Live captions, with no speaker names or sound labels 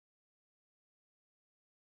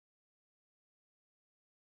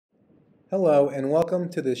Hello and welcome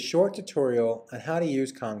to this short tutorial on how to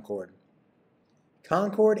use Concord.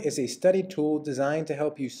 Concord is a study tool designed to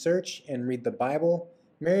help you search and read the Bible,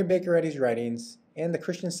 Mary Baker Eddy's writings, and the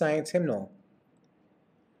Christian Science hymnal.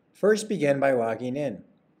 First, begin by logging in.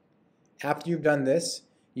 After you've done this,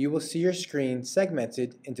 you will see your screen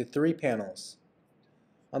segmented into 3 panels.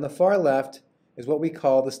 On the far left is what we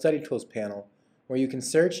call the Study Tools panel, where you can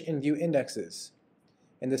search and view indexes.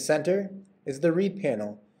 In the center is the Read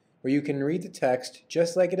panel, where you can read the text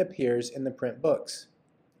just like it appears in the print books.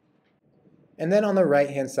 And then on the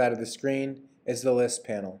right-hand side of the screen is the List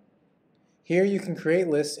panel. Here you can create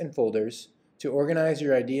lists and folders to organize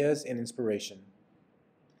your ideas and inspiration.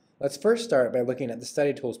 Let's first start by looking at the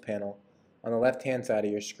Study Tools panel on the left-hand side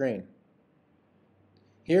of your screen.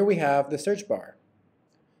 Here we have the search bar.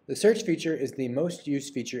 The search feature is the most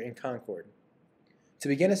used feature in Concord. To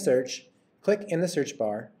begin a search, click in the search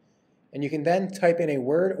bar, and you can then type in a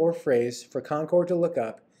word or phrase for Concord to look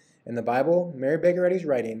up in the Bible, Mary Baker Eddy's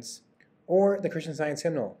writings, or the Christian Science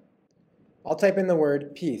hymnal. I'll type in the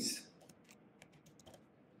word peace.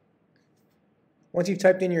 Once you've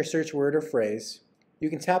typed in your search word or phrase, you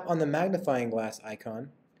can tap on the magnifying glass icon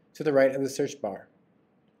to the right of the search bar,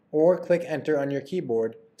 or click enter on your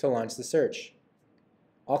keyboard to launch the search.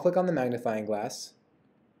 I'll click on the magnifying glass,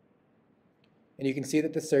 and you can see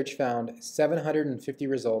that the search found 750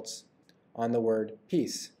 results on the word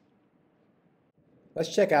peace.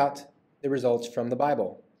 Let's check out the results from the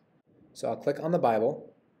Bible. So I'll click on the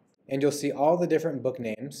Bible, and you'll see all the different book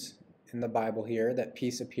names in the Bible here that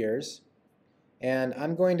peace appears. And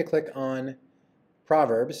I'm going to click on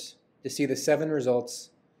Proverbs to see the 7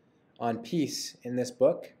 results on peace in this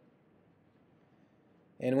book.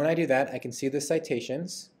 And when I do that, I can see the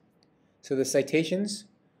citations. So the citations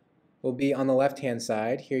will be on the left-hand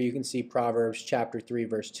side. Here you can see Proverbs chapter 3,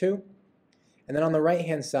 verse 2. And then on the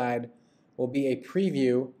right-hand side will be a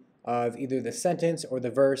preview of either the sentence or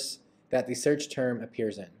the verse that the search term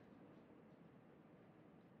appears in.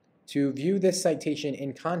 To view this citation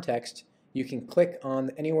in context, you can click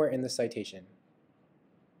on anywhere in the citation.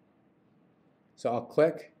 So I'll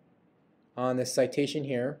click on this citation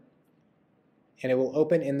here, and it will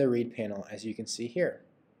open in the Read panel, as you can see here.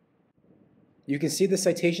 You can see the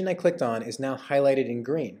citation I clicked on is now highlighted in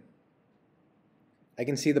green. I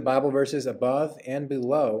can see the Bible verses above and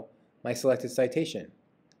below my selected citation.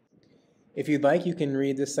 If you'd like, you can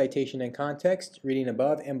read this citation in context, reading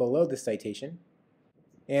above and below the citation.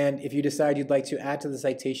 And if you decide you'd like to add to the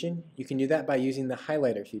citation, you can do that by using the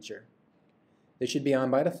highlighter feature. This should be on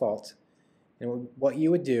by default. And what you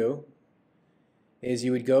would do is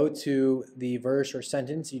you would go to the verse or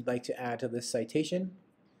sentence you'd like to add to this citation.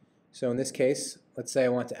 So in this case, let's say I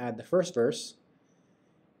want to add the first verse.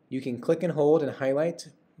 You can click and hold and highlight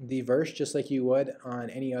the verse just like you would on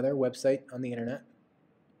any other website on the internet.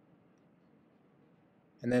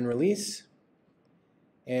 And then release,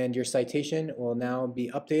 and your citation will now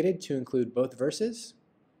be updated to include both verses.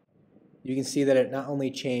 You can see that it not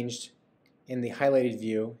only changed in the highlighted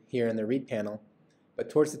view here in the Read panel, but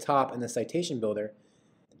towards the top in the citation builder,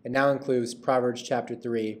 it now includes Proverbs chapter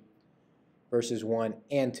 3, verses 1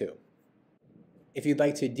 and 2. If you'd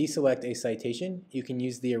like to deselect a citation, you can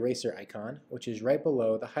use the eraser icon, which is right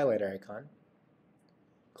below the highlighter icon.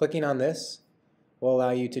 Clicking on this will allow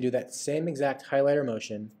you to do that same exact highlighter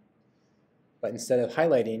motion, but instead of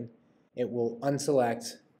highlighting, it will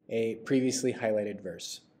unselect a previously highlighted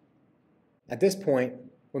verse. At this point,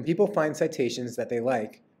 when people find citations that they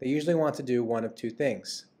like, they usually want to do one of 2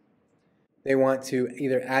 things. They want to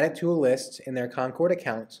either add it to a list in their Concord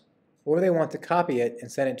account, or they want to copy it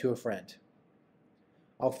and send it to a friend.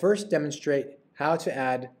 I'll first demonstrate how to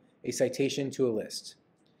add a citation to a list.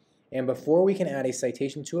 And before we can add a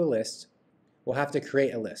citation to a list, we'll have to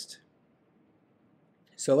create a list.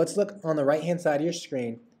 So let's look on the right-hand side of your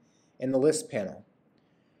screen in the List panel.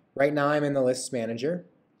 Right now I'm in the Lists Manager.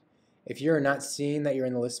 If you're not seeing that you're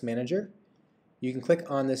in the List Manager, you can click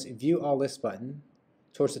on this View All Lists button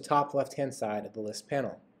towards the top left-hand side of the List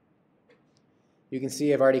panel. You can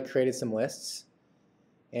see I've already created some lists.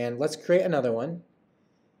 And let's create another one.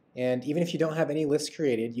 And even if you don't have any lists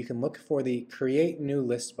created, you can look for the Create New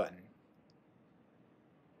List button.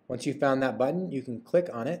 Once you've found that button, you can click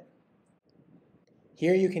on it.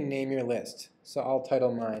 Here you can name your list. So I'll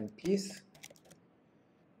title mine Peace.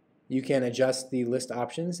 You can adjust the list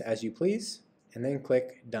options as you please, and then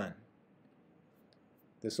click Done.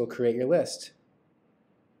 This will create your list.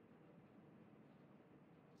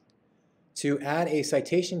 To add a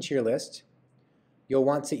citation to your list, you'll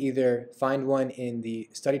want to either find one in the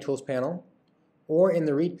Study Tools panel or in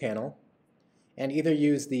the Read panel, and either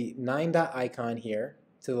use the 9 dot icon here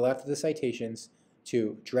to the left of the citations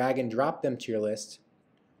to drag and drop them to your list,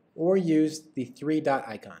 or use the three-dot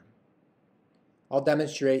icon. I'll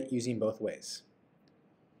demonstrate using both ways.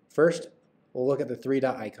 First, we'll look at the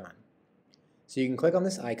three-dot icon. So you can click on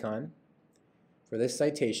this icon for this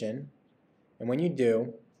citation, and when you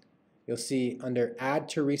do, you'll see under Add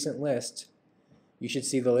to Recent List, you should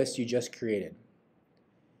see the list you just created.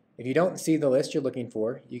 If you don't see the list you're looking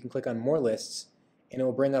for, you can click on More Lists, and it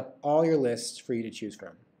will bring up all your lists for you to choose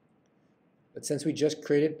from. But since we just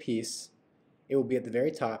created Peace, it will be at the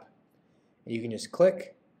very top, and you can just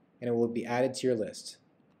click, and it will be added to your list.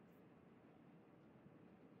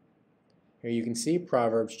 Here you can see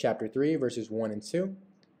Proverbs chapter 3, verses 1 and 2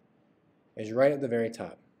 is right at the very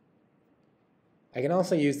top. I can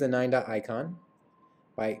also use the 9-dot icon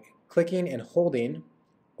by clicking and holding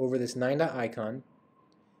over this 9-dot icon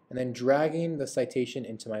and then dragging the citation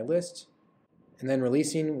into my list and then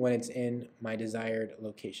releasing when it's in my desired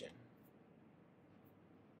location.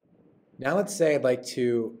 Now let's say I'd like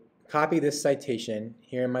to copy this citation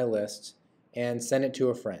here in my list and send it to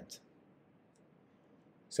a friend.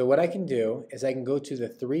 So what I can do is I can go to the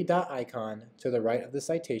three-dot icon to the right of the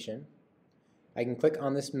citation. I can click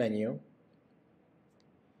on this menu,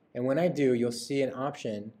 and when I do, you'll see an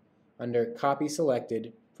option under Copy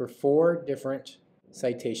Selected for 4 different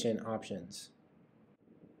citation options.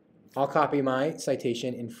 I'll copy my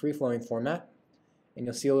citation in free-flowing format, and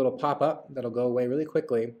you'll see a little pop-up that'll go away really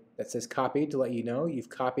quickly that says Copied to let you know you've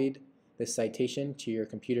copied this citation to your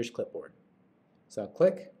computer's clipboard. So I'll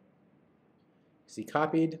click, see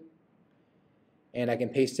Copied, and I can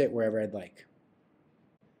paste it wherever I'd like.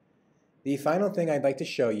 The final thing I'd like to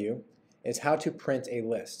show you is how to print a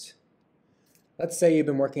list. Let's say you've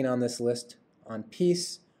been working on this list on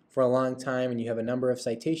Peace for a long time and you have a number of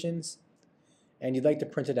citations and you'd like to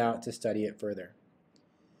print it out to study it further.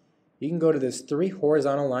 You can go to this 3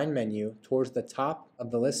 horizontal line menu towards the top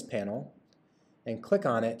of the list panel and click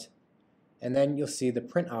on it, and then you'll see the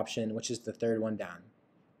print option, which is the 3rd one down.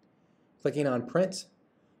 Clicking on print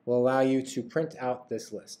will allow you to print out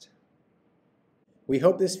this list. We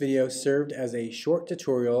hope this video served as a short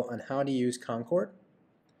tutorial on how to use Concord.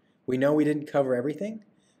 We know we didn't cover everything,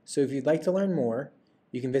 so if you'd like to learn more,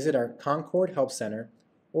 you can visit our Concord Help Center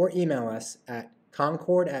or email us at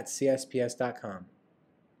concord@csps.com.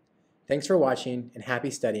 Thanks for watching and happy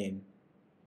studying.